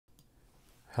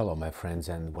Hello, my friends,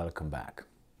 and welcome back.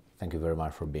 Thank you very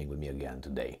much for being with me again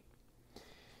today.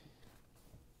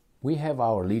 We have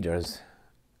our leaders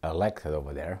elected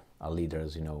over there, our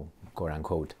leaders, quote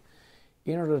unquote,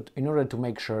 in order to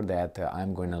make sure that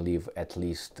I'm going to live at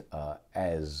least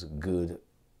as good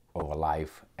of a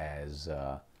life as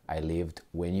I lived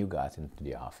when you got into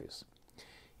the office.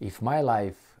 If my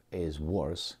life is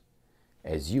worse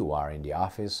as you are in the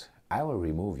office, I will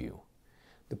remove you.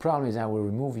 The problem is I will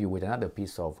remove you with another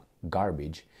piece of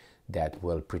garbage that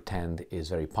will pretend is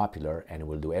very popular and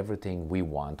will do everything we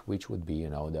want, which would be,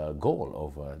 the goal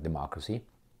of democracy,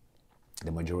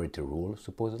 the majority rule,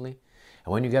 supposedly.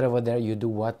 And when you get over there, you do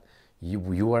what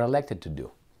you are elected to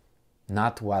do,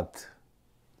 not what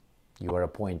you are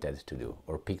appointed to do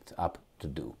or picked up to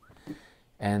do.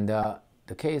 And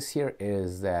the case here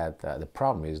is that the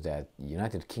problem is that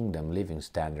United Kingdom living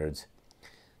standards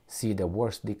see the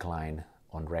worst decline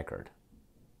on record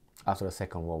after the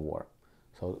Second World War.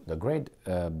 So the Great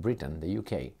Britain, the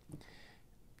UK,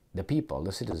 the people,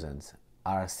 the citizens,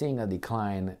 are seeing a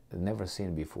decline never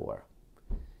seen before,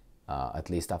 at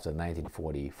least after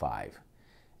 1945.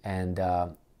 And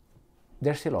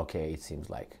they're still okay, it seems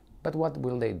like. But what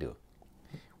will they do?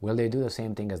 Will they do the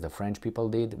same thing as the French people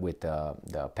did with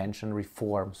the pension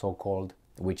reform, so-called,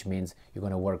 which means you're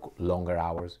going to work longer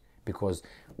hours because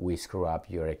we screw up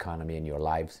your economy and your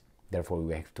lives? Therefore,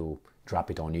 we have to drop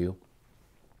it on you.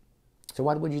 So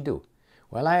what would you do?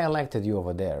 Well, I elected you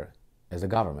over there as a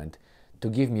government to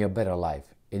give me a better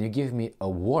life. And you give me a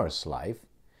worse life.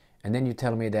 And then you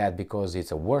tell me that because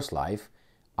it's a worse life,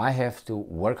 I have to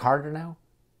work harder now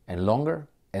and longer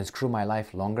and screw my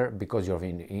life longer because you're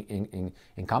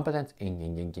incompetence?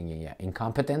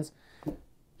 Incompetence?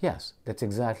 Yes, that's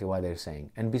exactly what they're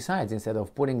saying. And besides, instead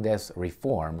of putting this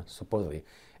reform, supposedly,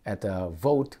 at a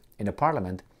vote in the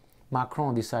parliament,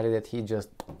 Macron decided that he just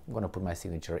going to put my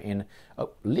signature in.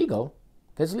 Legal,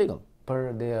 that's legal,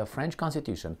 per the French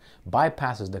constitution,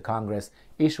 bypasses the Congress,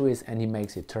 issues, and he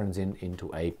makes it, turns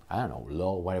into a,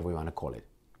 law, whatever you want to call it.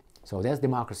 So that's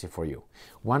democracy for you.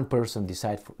 One person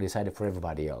decided for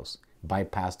everybody else,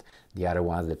 bypassed the other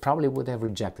ones that probably would have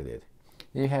rejected it.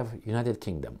 Then you have United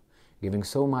Kingdom giving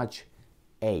so much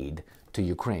aid to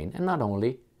Ukraine, and not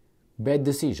only, bad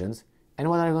decisions, and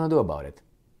what are you going to do about it?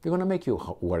 They're going to make you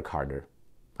work harder.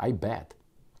 I bet.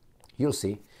 You'll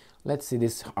see. Let's see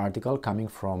this article coming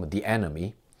from The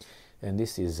Enemy. And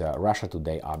this is Russia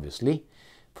Today, obviously,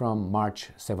 from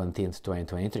March 17th,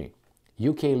 2023.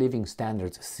 UK living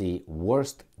standards see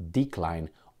worst decline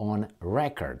on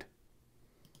record.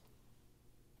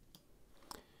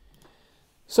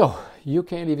 So,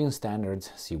 UK living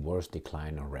standards see worst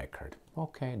decline on record.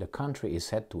 Okay, the country is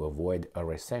set to avoid a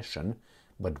recession,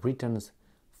 but Britain's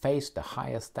faced the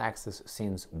highest taxes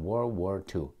since World War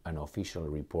II, an official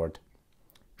report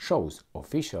shows.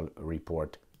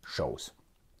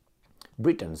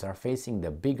 Britons are facing the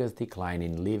biggest decline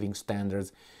in living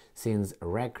standards since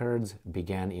records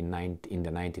began in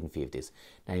the 1950s.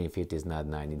 1950s, not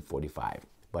 1945.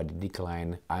 But the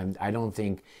decline, I don't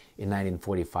think in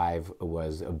 1945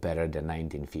 was better than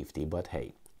 1950, but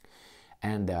hey.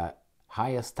 And the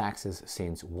highest taxes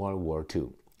since World War II.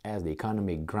 As the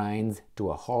economy grinds to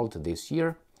a halt this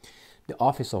year, the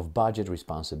Office of Budget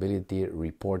Responsibility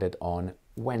reported on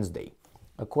Wednesday.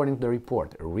 According to the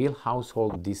report, real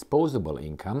household disposable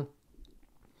income,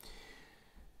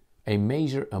 a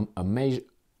measure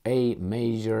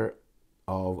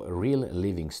of real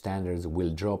living standards,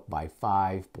 will drop by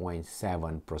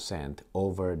 5.7%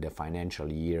 over the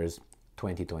financial years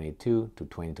 2022 to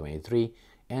 2023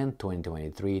 and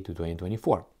 2023 to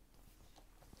 2024.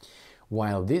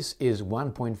 While this is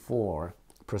 1.4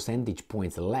 percentage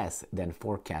points less than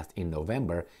forecast in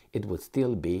November, it would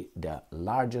still be the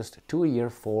largest two-year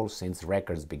fall since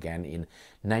records began in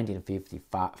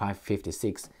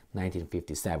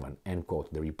 1956-1957, end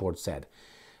quote, the report said.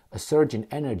 A surge in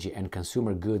energy and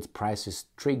consumer goods prices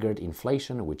triggered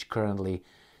inflation, which currently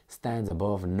stands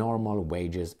above normal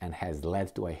wages and has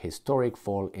led to a historic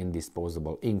fall in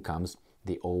disposable incomes,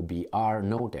 the OBR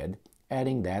noted,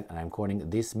 adding that, and I'm quoting,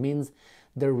 this means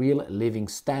the real living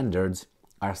standards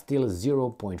are still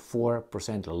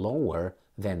 0.4% lower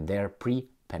than their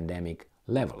pre-pandemic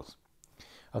levels.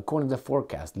 According to the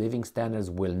forecast, living standards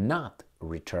will not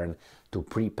return to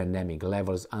pre-pandemic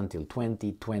levels until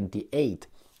 2028,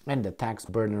 and the tax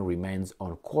burden remains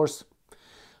on course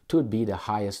to be the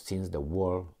highest since the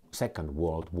Second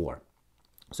World War.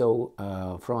 So,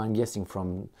 I'm guessing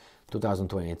from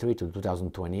 2023 to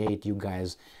 2028, you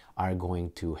guys are going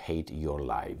to hate your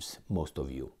lives, most of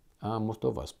you, most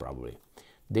of us probably.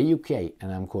 The UK,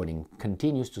 and I'm quoting,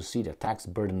 continues to see the tax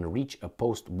burden reach a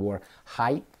post-war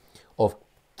high of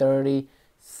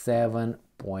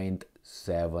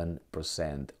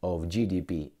 37.7% of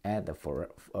GDP at the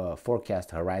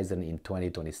forecast horizon in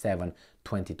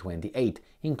 2027-2028,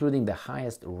 including the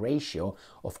highest ratio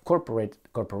of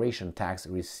corporation tax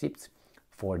receipts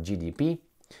for GDP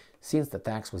since the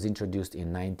tax was introduced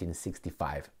in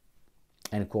 1965.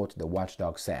 End quote, the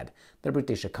watchdog said. The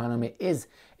British economy is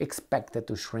expected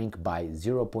to shrink by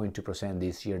 0.2%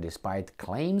 this year, despite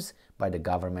claims by the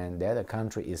government that the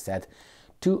country is set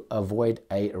to avoid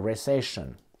a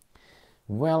recession.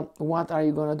 Well, what are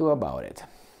you going to do about it?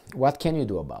 What can you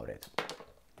do about it?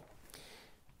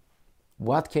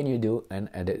 What can you do and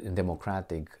a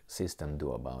democratic system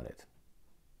do about it?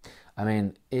 I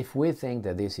mean, if we think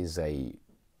that this is a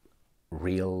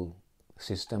real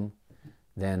system,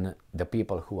 then the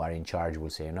people who are in charge will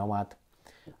say, you know what,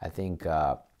 I think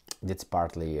it's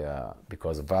partly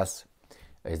because of us.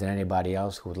 Is there anybody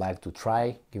else who would like to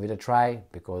try, give it a try,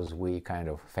 because we kind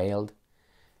of failed,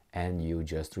 and you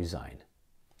just resign.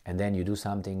 And then you do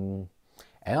something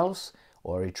else,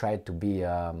 or you try to be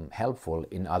helpful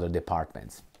in other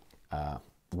departments,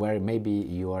 where maybe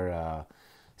your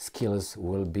skills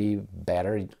will be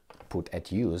better put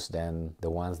at use than the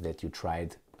ones that you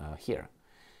tried here.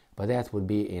 But that would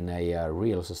be in a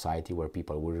real society where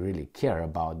people would really care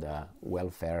about the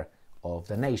welfare of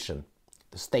the nation,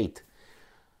 the state.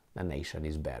 The nation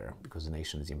is better because the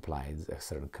nation implies a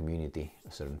certain community,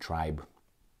 a certain tribe.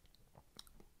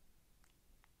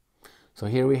 So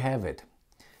here we have it.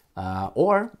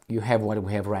 Or you have what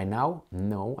we have right now.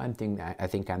 No, I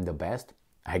think I'm the best.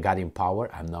 I got in power.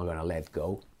 I'm not gonna let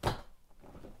go.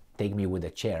 Take me with a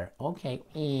chair. Okay.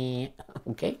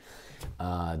 Okay.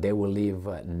 They will leave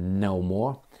no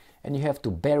more, and you have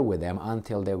to bear with them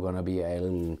until they're gonna be a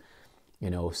little,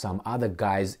 some other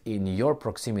guys in your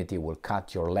proximity will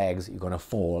cut your legs. You're gonna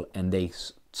fall, and they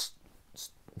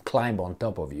climb on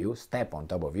top of you, step on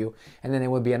top of you, and then there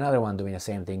will be another one doing the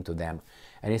same thing to them.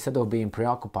 And instead of being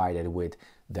preoccupied with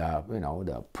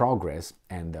the progress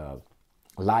and the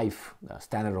life, the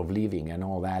standard of living and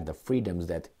all that, the freedoms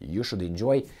that you should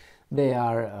enjoy, they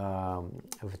are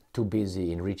too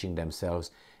busy enriching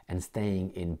themselves and staying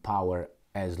in power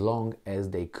as long as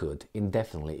they could,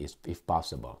 indefinitely if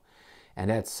possible. And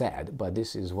that's sad, but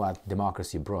this is what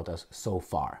democracy brought us so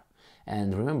far.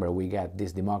 And remember, we got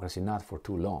this democracy not for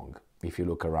too long. If you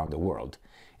look around the world,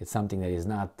 it's something that is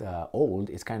not old,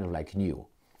 it's kind of like new.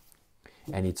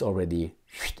 And it's already,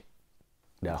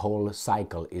 the whole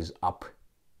cycle is up.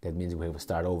 That means we have to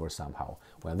start over somehow.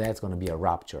 Well, that's going to be a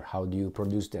rupture. How do you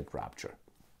produce that rupture?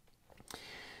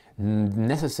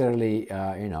 Necessarily,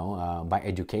 by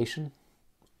education,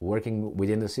 working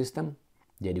within the system.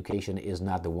 The education is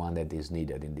not the one that is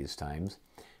needed in these times.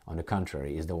 On the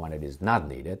contrary, is the one that is not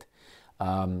needed.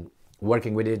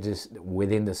 Working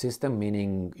within the system,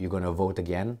 meaning you're going to vote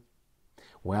again.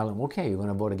 Well, okay, you're going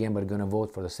to vote again, but you're going to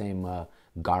vote for the same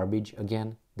garbage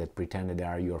again that pretend that they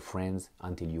are your friends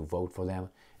until you vote for them,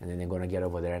 and then they're going to get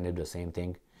over there and do the same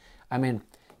thing. I mean,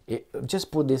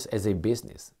 just put this as a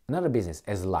business, not a business,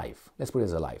 as life. Let's put it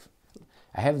as a life.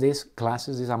 I have these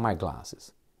glasses, these are my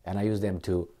glasses, and I use them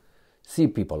to see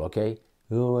people, okay?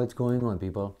 Oh, what's going on,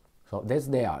 people? So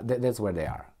that's where they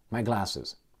are, my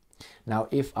glasses. Now,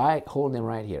 if I hold them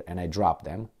right here and I drop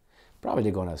them, probably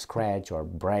they're going to scratch or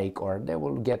break, or they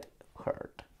will get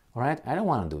hurt, all right? I don't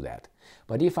want to do that.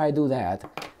 But if I do that,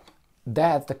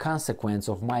 that's the consequence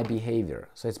of my behavior.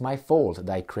 So it's my fault that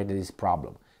I created this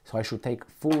problem. So I should take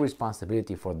full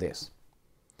responsibility for this.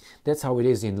 That's how it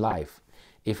is in life.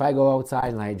 If I go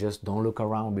outside and I just don't look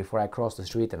around before I cross the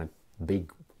street and a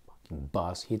big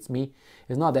bus hits me,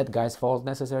 it's not that guy's fault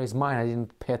necessarily, it's mine. I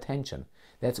didn't pay attention.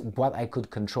 That's what I could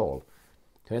control.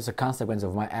 So that's a consequence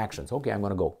of my actions. Okay, I'm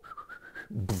gonna go.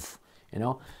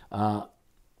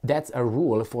 That's a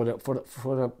rule for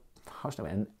the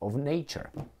of nature.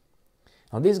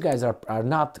 Now these guys are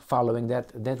not following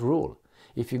that rule.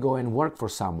 If you go and work for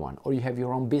someone, or you have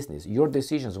your own business, your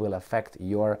decisions will affect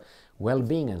your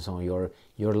well-being and so on, your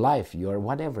life, your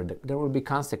whatever. There will be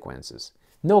consequences.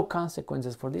 No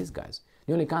consequences for these guys.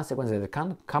 The only consequences that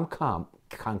can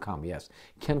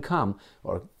come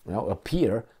or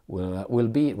appear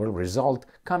will result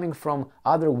coming from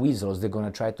other weasels. They're going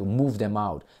to try to move them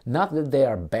out. Not that they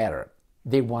are better.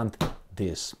 They want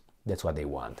this. That's what they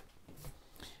want.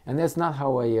 And that's not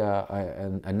how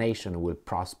a nation will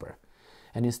prosper.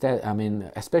 And instead, I mean,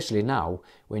 especially now,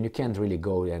 when you can't really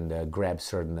go and grab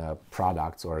certain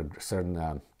products or certain,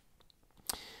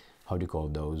 how do you call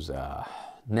those,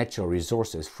 natural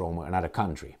resources from another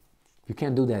country. You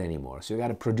can't do that anymore. So you got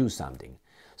to produce something.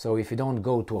 So if you don't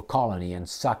go to a colony and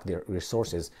suck their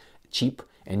resources cheap,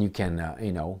 and you can,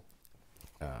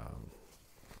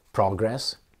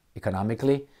 progress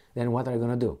economically, then what are you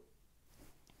going to do?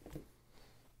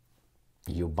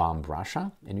 You bomb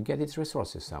Russia and you get its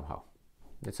resources somehow.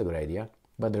 That's a good idea.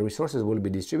 But the resources will be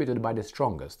distributed by the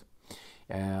strongest.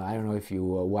 I don't know if you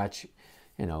watch,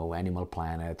 Animal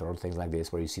Planet or things like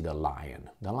this, where you see the lion.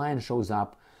 The lion shows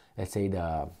up, let's say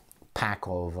the pack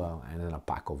of, I don't know,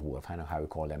 pack of wolf, I don't know how you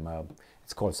call them.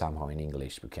 It's called somehow in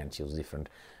English. We can't use different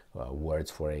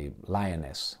words for a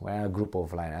lioness. Well, a group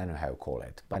of lions, I don't know how you call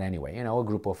it. But anyway, a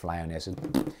group of lionesses,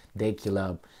 they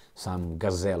kill some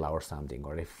gazelle or something,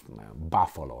 or if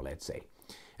buffalo, let's say.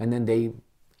 And then they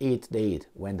eat.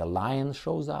 When the lion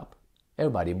shows up,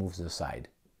 everybody moves aside.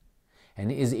 And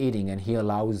he's eating, and he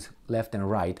allows left and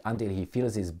right until he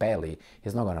fills his belly.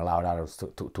 He's not going to allow others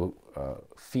to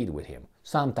feed with him.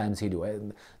 Sometimes he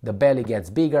do. The belly gets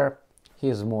bigger,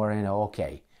 he's more,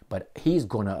 okay. But he's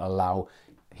going to allow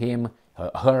him,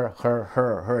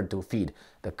 her to feed.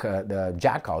 The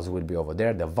jackals will be over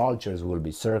there, the vultures will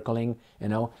be circling,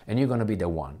 and you're going to be the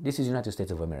one. This is United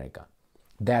States of America.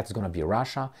 That's going to be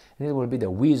Russia, and it will be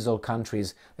the weasel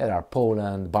countries that are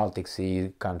Poland, Baltic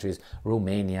Sea countries,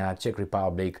 Romania, Czech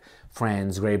Republic,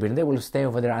 France, Great Britain. They will stay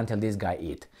over there until this guy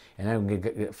eat, and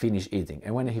then finish eating.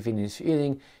 And when he finishes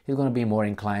eating, he's going to be more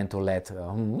inclined to let,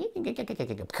 and they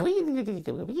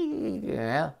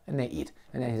eat.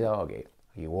 And then he's okay,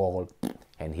 he walks,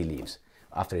 and he leaves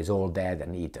after he's all dead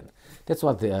and eaten. That's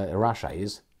what Russia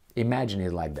is. Imagine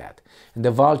it like that. And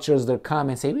the vultures, they'll come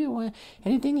and say,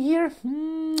 anything here?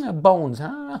 Bones,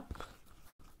 huh?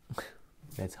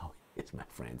 That's how it is, my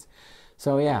friends.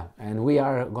 So yeah, and we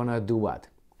are going to do what?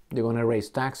 They're going to raise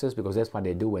taxes, because that's what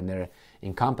they do when their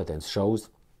incompetence shows.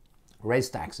 Raise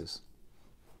taxes.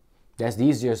 That's the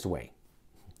easiest way.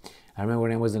 I remember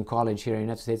when I was in college here in the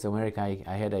United States of America,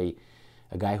 I had a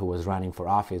guy who was running for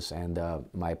office, and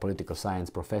my political science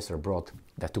professor brought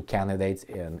the two candidates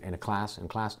in class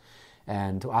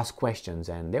and to ask questions,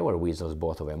 and they were weasels,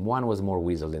 both of them. One was more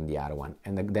weasel than the other one,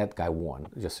 and that guy won,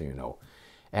 just so you know.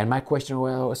 And my question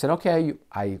was, I said, okay,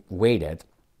 I waited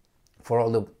for all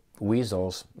the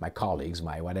weasels, my colleagues,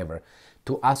 my whatever,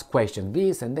 to ask questions,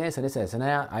 this and this and this, and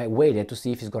I waited to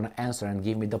see if he's going to answer and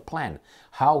give me the plan,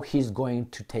 how he's going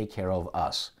to take care of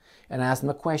us. And I asked him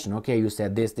a question, okay, you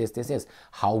said this,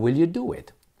 how will you do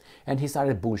it? And he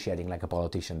started bullshitting like a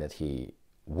politician that he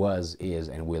was, is,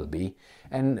 and will be.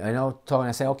 And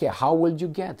I said, okay, how will you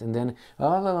get? And then,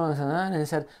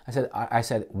 and I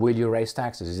said, will you raise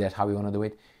taxes? Is that how you want to do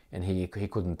it? And he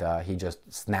couldn't, he just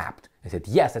snapped. I said,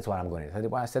 yes, that's what I'm going to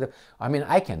do. I said,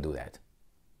 I can do that.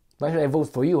 Why should I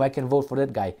vote for you? I can vote for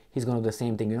that guy. He's going to do the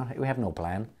same thing. You have no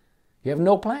plan. You have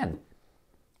no plan.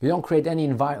 You don't create any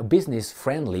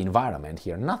business-friendly environment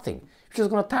here. Nothing. You're just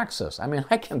going to tax us.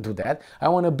 I can do that. I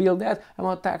want to build that. I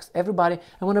want to tax everybody.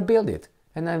 I want to build it.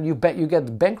 And then you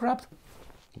get bankrupt?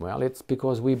 Well, it's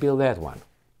because we built that one.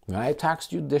 I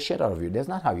taxed you the shit out of you. That's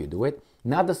not how you do it.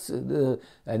 And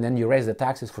then you raise the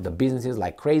taxes for the businesses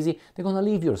like crazy. They're going to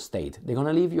leave your state. They're going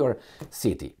to leave your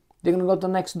city. They're going to go to the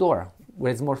next door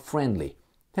where it's more friendly.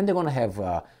 Then they're going to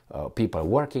have people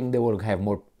working. They will have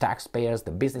more taxpayers.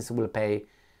 The business will pay.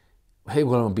 They're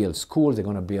going to build schools, they're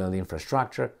going to build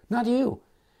infrastructure. Not you,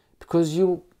 because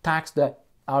you taxed the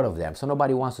out of them, so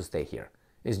nobody wants to stay here.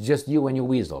 It's just you and your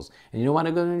weasels. And you know what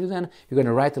you're going to do then? You're going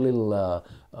to write a little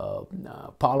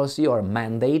policy or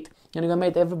mandate, and you're going to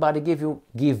make everybody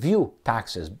give you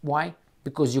taxes. Why?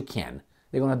 Because you can.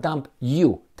 They're going to dump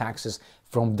you taxes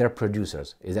from their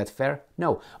producers. Is that fair?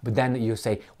 No. But then you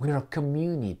say, we're a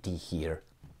community here.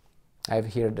 I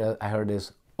heard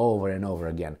this over and over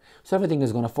again. So everything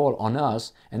is going to fall on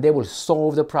us, and they will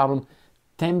solve the problem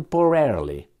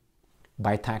temporarily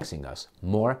by taxing us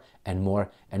more and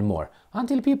more and more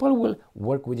until people will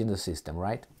work within the system,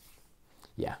 right?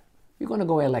 Yeah, you're going to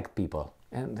go elect people,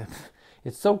 and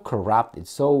it's so corrupt,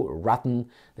 it's so rotten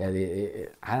that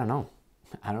I don't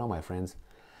know, my friends.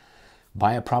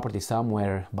 Buy a property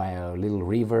somewhere, buy a little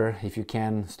river if you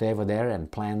can, stay over there and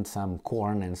plant some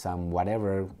corn and some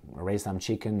whatever, raise some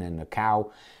chicken and a cow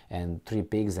and 3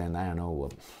 pigs, and I don't know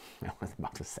what I was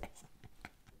about to say.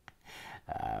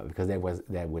 Because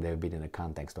that would have been in the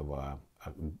context of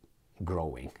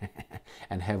growing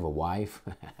and have a wife,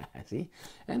 see,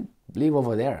 and live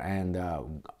over there and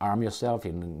arm yourself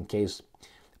in case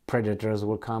predators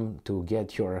will come to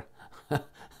get your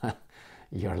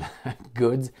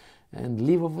goods. And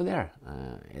live over there.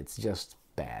 It's just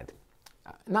bad.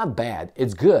 Not bad,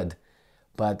 it's good,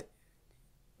 but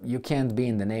you can't be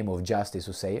in the name of justice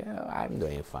to say, oh, I'm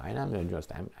doing fine,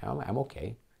 I'm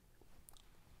okay.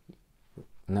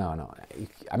 No, no.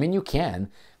 I mean, you can,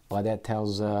 but that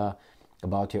tells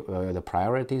about the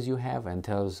priorities you have and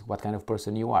tells what kind of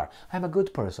person you are. I'm a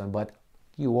good person, but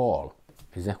you all.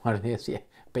 Is that what it is? Yeah.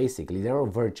 Basically, they're all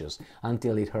virtuous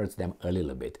until it hurts them a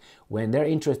little bit. When their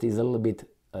interest is a little bit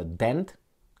dented,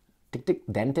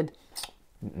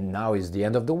 now is the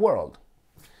end of the world.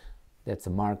 That's a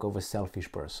mark of a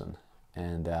selfish person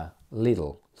and a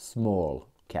little, small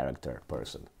character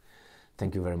person.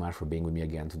 Thank you very much for being with me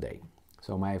again today.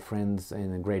 So my friends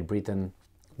in Great Britain,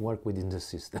 work within the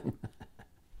system.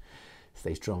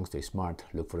 Stay strong, stay smart,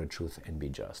 look for the truth and be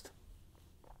just.